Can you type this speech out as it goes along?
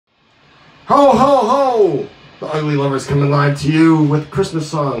Ho, ho, ho! The Ugly Lovers coming live to you with a Christmas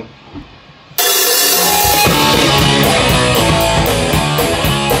song.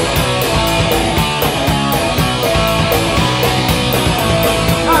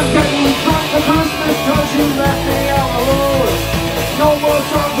 I'm getting drunk for Christmas 'cause you left me all alone. No more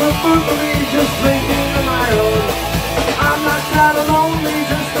songs or food for me, just drinking on my own. I'm not sad or lonely,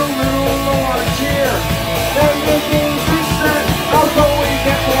 just a little low on cheer. Then the game's reset, I'll go and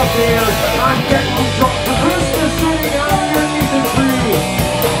get more beer. I'm getting drunk for Christmas, sitting underneath the tree.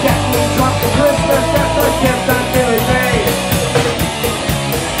 Getting drunk for Christmas, that's a gift I'm giving me.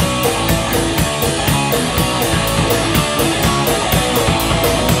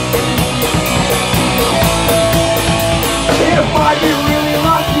 If I get really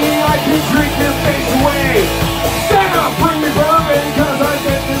lucky, I can drink your face away. Santa, bring me bourbon, 'cause I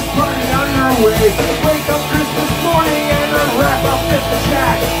get this party underway. Wake up Christmas morning and unwrap up at the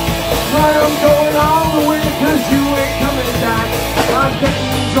shack. But I'm going all the way 'cause you ain't coming back. I'm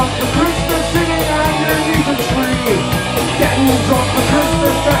getting drunk for Christmas, sitting underneath a tree. Getting drunk for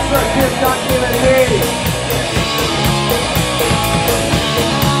Christmas, that's the gift I'm giving me.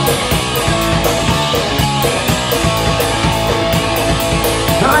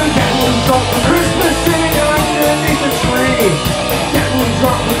 I'm getting drunk for Christmas, sitting underneath a tree. Getting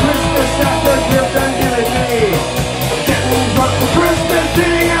drunk for Christmas, that's the gift I'm giving me. Getting drunk for Christmas,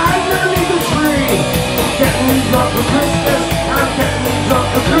 sitting underneath a tree. Getting drunk for Christmas, I'm getting drunk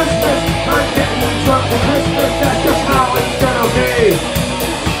for Christmas. I'm getting drunk for Christmas, that's just how it's gonna be.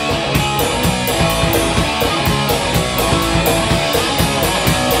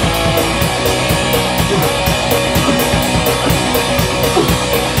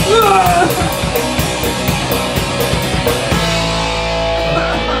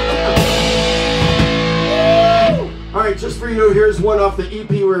 Alright, just for you, here's one off the EP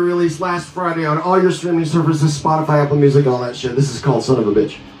we released last Friday on all your streaming services, Spotify, Apple Music, all that shit. This is called Son of a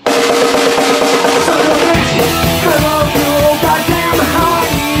Bitch. Son of a bitch, I love you, oh goddamn, how I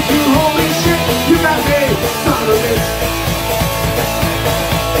need you, holy shit, you got me, son of a bitch.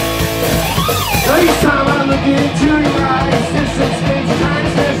 Each time I look into your eyes, distance makes time,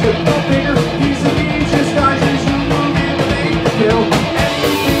 says a bigger piece of me just dies as you move in to make me feel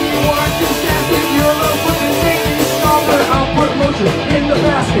anything you want, just ask if your love wouldn't make me stronger. I'll put lotion in the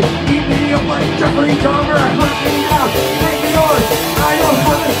basket, eat me up like Jeffrey Dahmer, hunt me out,